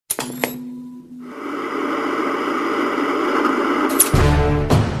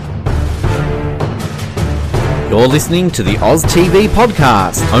You're listening to the Oz TV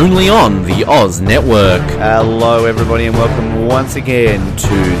podcast, only on the Oz Network. Hello everybody and welcome once again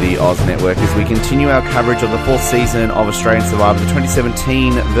to the Oz Network as we continue our coverage of the fourth season of Australian Survivor, the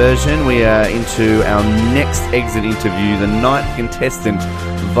 2017 version. We are into our next exit interview, the ninth contestant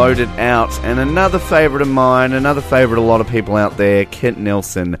voted out, and another favourite of mine, another favourite of a lot of people out there, Kent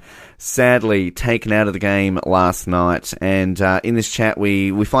Nelson. Sadly taken out of the game last night, and in this chat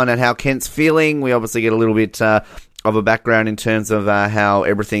we find out how Kent's feeling. We obviously get a little bit of a background in terms of how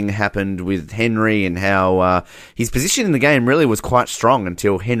everything happened with Henry and how his position in the game really was quite strong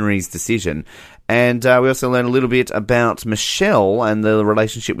until Henry's decision. And we also learn a little bit about Michelle and the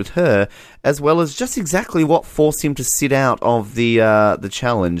relationship with her, as well as just exactly what forced him to sit out of the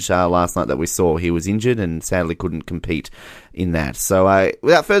challenge last night that we saw. He was injured and sadly couldn't compete in that. So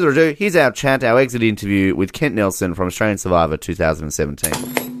without further ado, here's our chat, our exit interview with Kent Nelson from Australian Survivor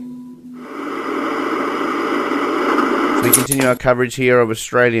 2017. We continue our coverage here of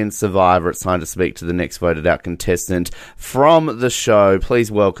Australian Survivor. It's time to speak to the next voted out contestant from the show. Please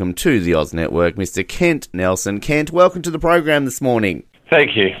welcome to the Oz Network, Mr. Kent Nelson. Kent, welcome to the program this morning.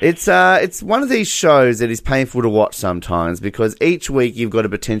 Thank you. It's one of these shows that is painful to watch sometimes because each week you've got a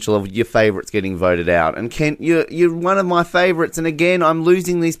potential of your favourites getting voted out. And Kent, you're one of my favourites. And again, I'm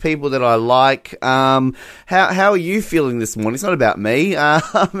losing these people that I like. How are you feeling this morning? It's not about me.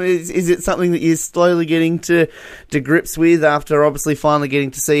 Is it something that you're slowly getting to grips with after obviously finally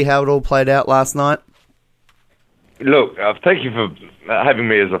getting to see how it all played out last night? Look, thank you for having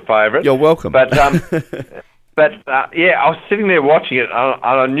me as a favourite. You're welcome. But I was sitting there watching it, and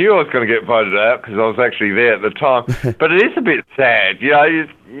I knew I was going to get voted out because I was actually there at the time. But it is a bit sad, you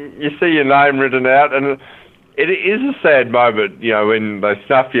see your name written out, and it is a sad moment, when they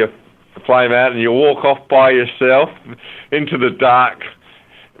snuff your flame out and you walk off by yourself into the dark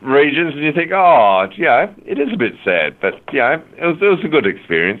regions, and you think, it is a bit sad, but it was a good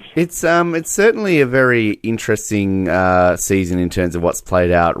experience. It's certainly a very interesting season in terms of what's played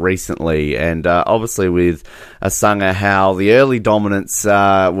out recently, and obviously with Asanga, how the early dominance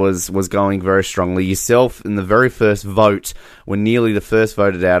was going very strongly. Yourself in the very first vote were nearly the first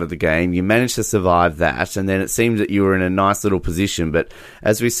voted out of the game. You managed to survive that, and then it seemed that you were in a nice little position. But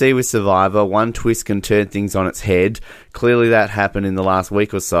as we see with Survivor, one twist can turn things on its head. Clearly that happened in the last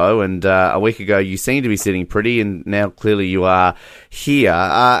week or so, and a week ago you seemed to be sitting pretty, and now clearly you are here.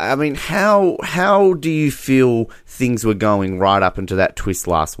 How do you feel things were going right up into that twist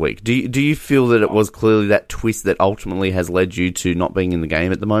last week? Do you feel that it was clearly that twist that ultimately has led you to not being in the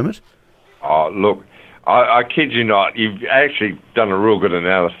game at the moment? Oh, look, I kid you not, you've actually done a real good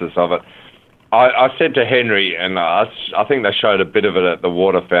analysis of it. I said to Henry, and I think they showed a bit of it at the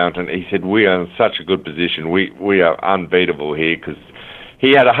water fountain, he said, we are in such a good position. We are unbeatable here, because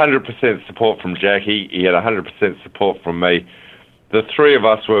he had 100% support from Jackie. He had 100% support from me. The three of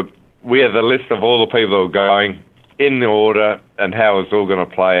us we had the list of all the people that were going in the order and how it was all going to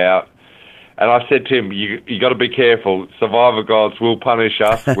play out. And I said to him, you got to be careful. Survivor gods will punish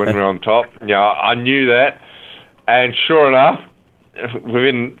us when we're on top. I knew that. And sure enough,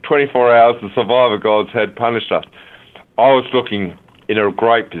 within 24 hours, the Survivor gods had punished us. I was looking in a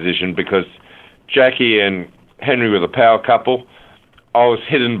great position because Jackie and Henry were the power couple. I was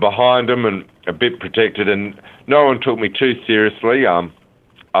hidden behind them and a bit protected, and no one took me too seriously. I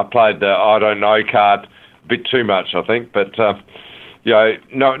played the I don't know card a bit too much, I think, but no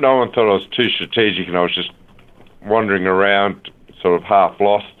one thought I was too strategic, and I was just wandering around, sort of half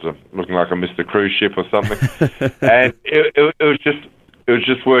lost, looking like I missed a cruise ship or something. And it was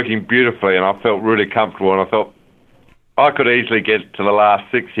just working beautifully, and I felt really comfortable, and I thought I could easily get to the last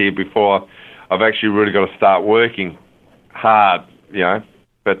six here before I've actually really got to start working hard,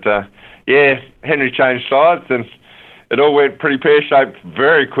 But Henry changed sides, and it all went pretty pear-shaped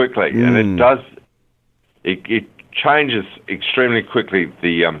very quickly, and it changes extremely quickly,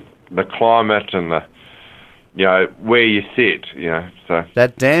 the climate and the where you sit, so.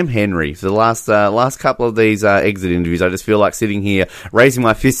 That damn Henry. For the last couple of these exit interviews, I just feel like sitting here, raising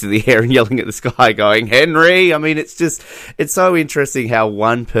my fist in the air and yelling at the sky, going, Henry! I mean, it's so interesting how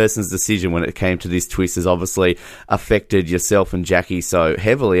one person's decision when it came to this twist has obviously affected yourself and Jackie so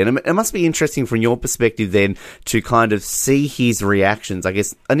heavily. And it must be interesting from your perspective then to kind of see his reactions. I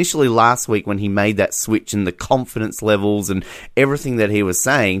guess initially last week when he made that switch and the confidence levels and everything that he was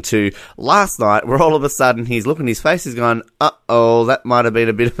saying, to last night where all of a sudden he's looking, his face is going, uh-oh, that might have been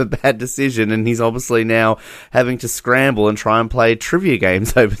a bit of a bad decision, and he's obviously now having to scramble and try and play trivia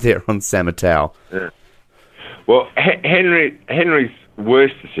games over there on Samatau. Yeah. Well, Henry's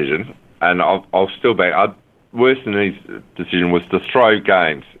worst decision, and I'll still back, worse than his decision was to throw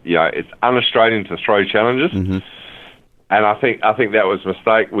games. It's un-Australian to throw challenges, and I think that was a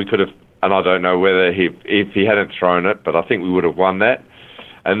mistake. We could have, and I don't know whether if he hadn't thrown it, but I think we would have won that,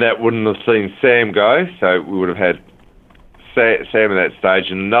 and that wouldn't have seen Sam go. So we would have had Sam at that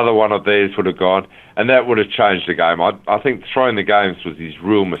stage, and another one of theirs would have gone, and that would have changed the game. I think throwing the games was his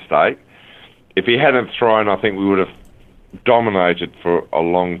real mistake. If he hadn't thrown, I think we would have dominated for a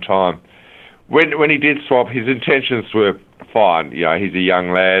long time. When he did swap, his intentions were fine. He's a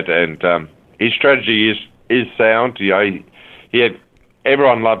young lad, and his strategy is sound. He had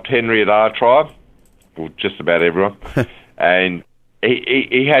everyone loved Henry at our tribe, well, just about everyone, and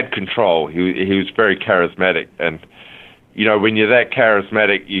he had control. He was very charismatic, and when you're that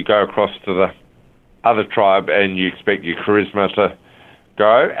charismatic, you go across to the other tribe and you expect your charisma to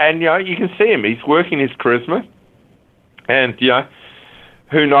go, and you can see him. He's working his charisma, and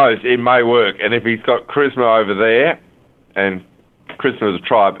who knows, it may work. And if he's got charisma over there and charisma of the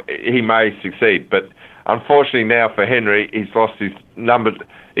tribe, he may succeed. But unfortunately now for Henry, he's lost his number.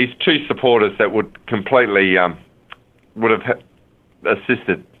 He's two supporters that would completely would have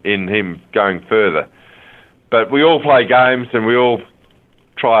assisted in him going further. But we all play games and we all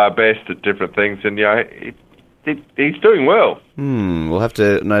try our best at different things, and he's doing well. We'll have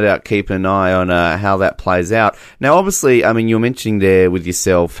to no doubt keep an eye on how that plays out. Now, obviously, I mean, you were mentioning there with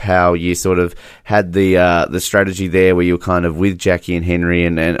yourself how you sort of had the strategy there where you were kind of with Jackie and Henry,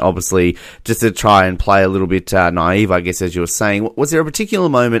 and obviously just to try and play a little bit naive, I guess, as you were saying. Was there a particular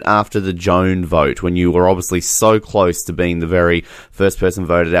moment after the Joan vote when you were obviously so close to being the very first person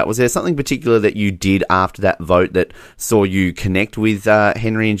voted out? Was there something particular that you did after that vote that saw you connect with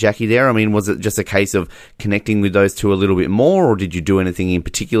Henry and Jackie there? I mean, was it just a case of connecting with those two a little bit more, or did you do anything in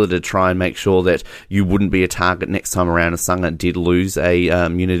particular to try and make sure that you wouldn't be a target next time around if Sangha did lose a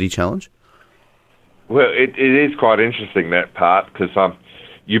Unity challenge? Well, it is quite interesting, that part, because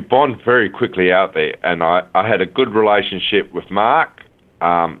you bond very quickly out there, and I had a good relationship with Mark.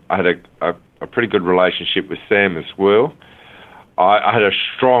 I had a pretty good relationship with Sam as well. I had a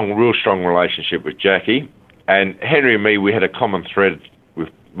real strong relationship with Jackie, and Henry and me, we had a common thread.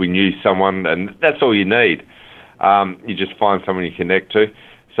 We knew someone, and that's all you need. You just find someone you connect to.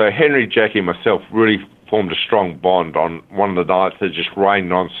 So Henry, Jackie, and myself really formed a strong bond on one of the nights that just rained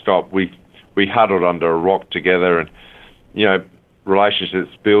non-stop. We huddled under a rock together, and relationships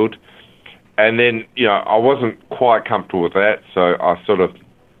build. And then I wasn't quite comfortable with that, so I sort of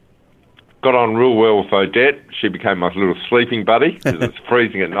got on real well with Odette. She became my little sleeping buddy because it's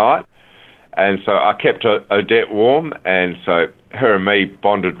freezing at night, and so I kept Odette warm, and so her and me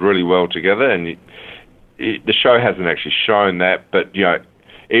bonded really well together. And the show hasn't actually shown that, but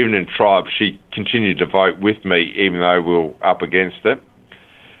even in Tribe, she continued to vote with me, even though we were up against it.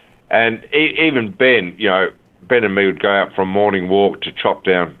 And even Ben, Ben and me would go out for a morning walk to chop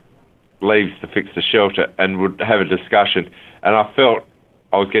down leaves to fix the shelter, and would have a discussion. And I felt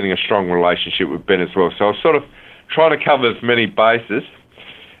I was getting a strong relationship with Ben as well. So I was sort of trying to cover as many bases.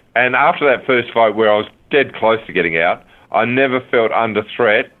 And after that first vote, where I was dead close to getting out, I never felt under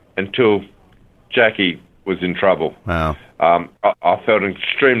threat until Jackie was in trouble. Wow. I felt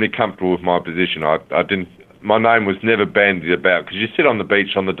extremely comfortable with my position. I didn't. My name was never bandied about, because you sit on the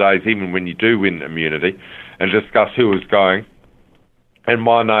beach on the days, even when you do win immunity, and discuss who was going, and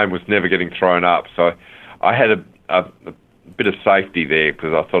my name was never getting thrown up. So I had a bit of safety there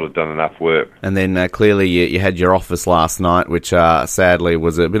because I thought I'd done enough work. And then clearly you had your office last night, which sadly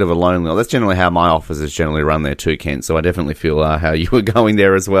was a bit of a lonely. Well, that's generally how my offices generally run there too, Kent. So I definitely feel how you were going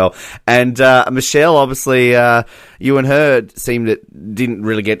there as well. And Michelle, obviously, you and her seemed that didn't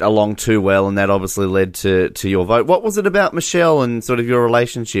really get along too well, and that obviously led to your vote. What was it about Michelle and sort of your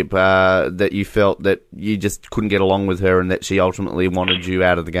relationship that you felt that you just couldn't get along with her, and that she ultimately wanted you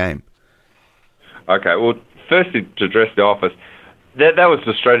out of the game? Okay, well, firstly, to address the office, that was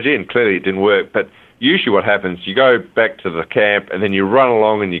the strategy, and clearly it didn't work. But usually what happens, you go back to the camp and then you run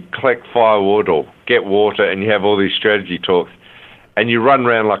along and you collect firewood or get water, and you have all these strategy talks, and you run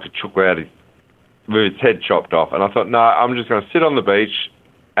around like a chookwowdy with its head chopped off. And I thought, no, I'm just going to sit on the beach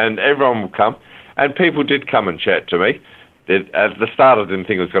and everyone will come. And people did come and chat to me. At the start, I didn't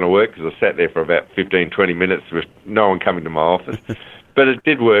think it was going to work because I sat there for about 15, 20 minutes with no one coming to my office. But it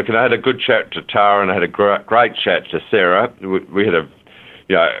did work, and I had a good chat to Tara, and I had a great chat to Sarah. We had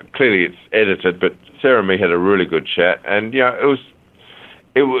clearly it's edited, but Sarah and me had a really good chat, and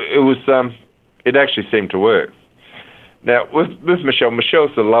it actually seemed to work. Now with Michelle,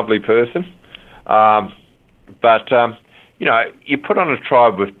 Michelle's a lovely person, but you put on a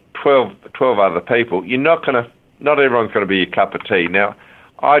tribe with 12 other people, not everyone's going to be a cup of tea. Now,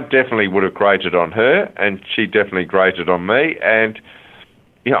 I definitely would have grated on her, and she definitely grated on me. And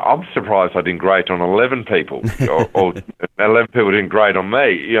I'm surprised I didn't grate on 11 people, or 11 people didn't grate on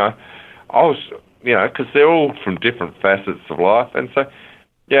me. I was, because they're all from different facets of life, and so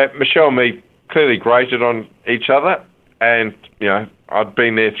Michelle and me clearly grated on each other, and I'd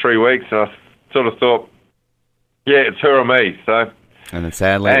been there 3 weeks, and I sort of thought, it's her or me. So, and then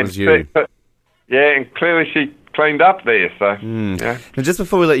sadly it was you. And clearly she cleaned up there. So, Now, just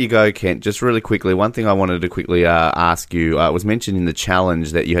before we let you go, Kent, just really quickly, one thing I wanted to quickly ask you was mentioned in the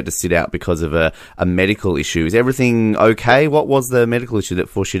challenge that you had to sit out because of a medical issue. Is everything okay? What was the medical issue that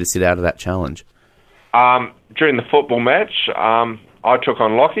forced you to sit out of that challenge? During the football match, I took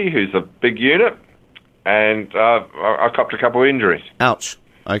on Lockie, who's a big unit, and I copped a couple of injuries. Ouch.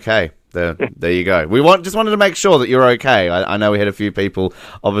 Okay. There you go. Just wanted to make sure that you're okay. I know we had a few people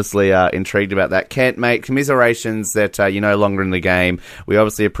obviously intrigued about that. Kent, mate, commiserations that you're no longer in the game. We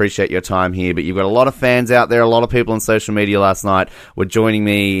obviously appreciate your time here, but you've got a lot of fans out there. A lot of people on social media last night were joining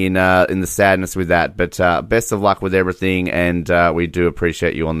me in the sadness with that. But best of luck with everything, and we do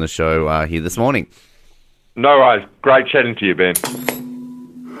appreciate you on the show here this morning. No worries. Great chatting to you, Ben.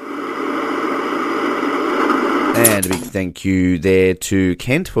 And a big thank you there to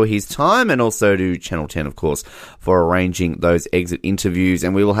Kent for his time, and also to Channel 10, of course, for arranging those exit interviews.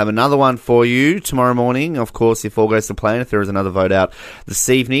 And we will have another one for you tomorrow morning, of course, if all goes to plan, if there is another vote out this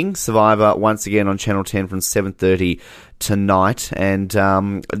evening. Survivor, once again, on Channel 10 from 7:30 tonight, and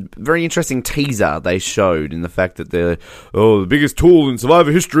a very interesting teaser they showed in the fact that the biggest tool in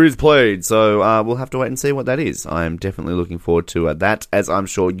Survivor history is played. So we'll have to wait and see what that is. I am definitely looking forward to that, as I'm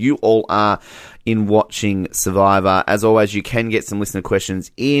sure you all are in watching Survivor. As always, you can get some listener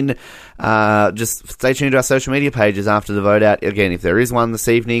questions in. Just stay tuned to our social media pages after the vote out. Again, if there is one this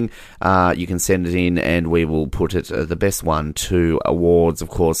evening, you can send it in and we will put it the best one to awards, of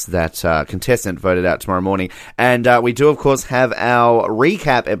course, that contestant voted out tomorrow morning. And we do, of course, have our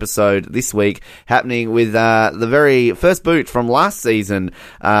recap episode this week happening with the very first boot from last season,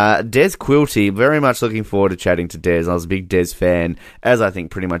 Des Quilty. Very much looking forward to chatting to Des. I was a big Des fan, as I think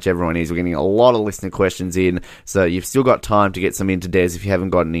pretty much everyone is. We're getting a lot of listener questions in, so you've still got time to get some into Des if you haven't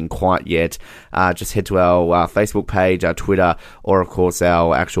gotten in quite yet. Just head to our Facebook page, our Twitter, or of course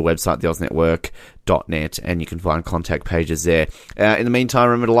our actual website, theoznetwork.net, and you can find contact pages there. In the meantime,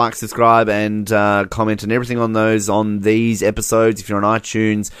 remember to like, subscribe, and comment and everything on these episodes. If you're on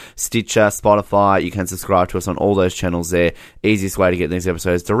iTunes, Stitcher, Spotify, you can subscribe to us on all those channels there. Easiest way to get these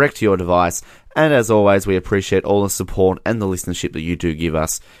episodes direct to your device. And as always, we appreciate all the support and the listenership that you do give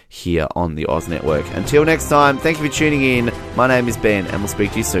us here on the Oz Network. Until next time, thank you for tuning in. My name is Ben, and we'll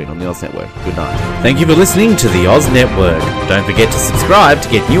speak to you soon on the Oz Network. Good night. Thank you for listening to the Oz Network. Don't forget to subscribe to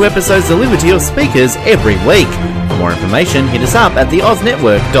get new episodes delivered to your speakers every week. For more information, hit us up at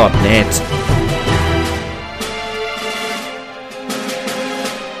theoznetwork.net.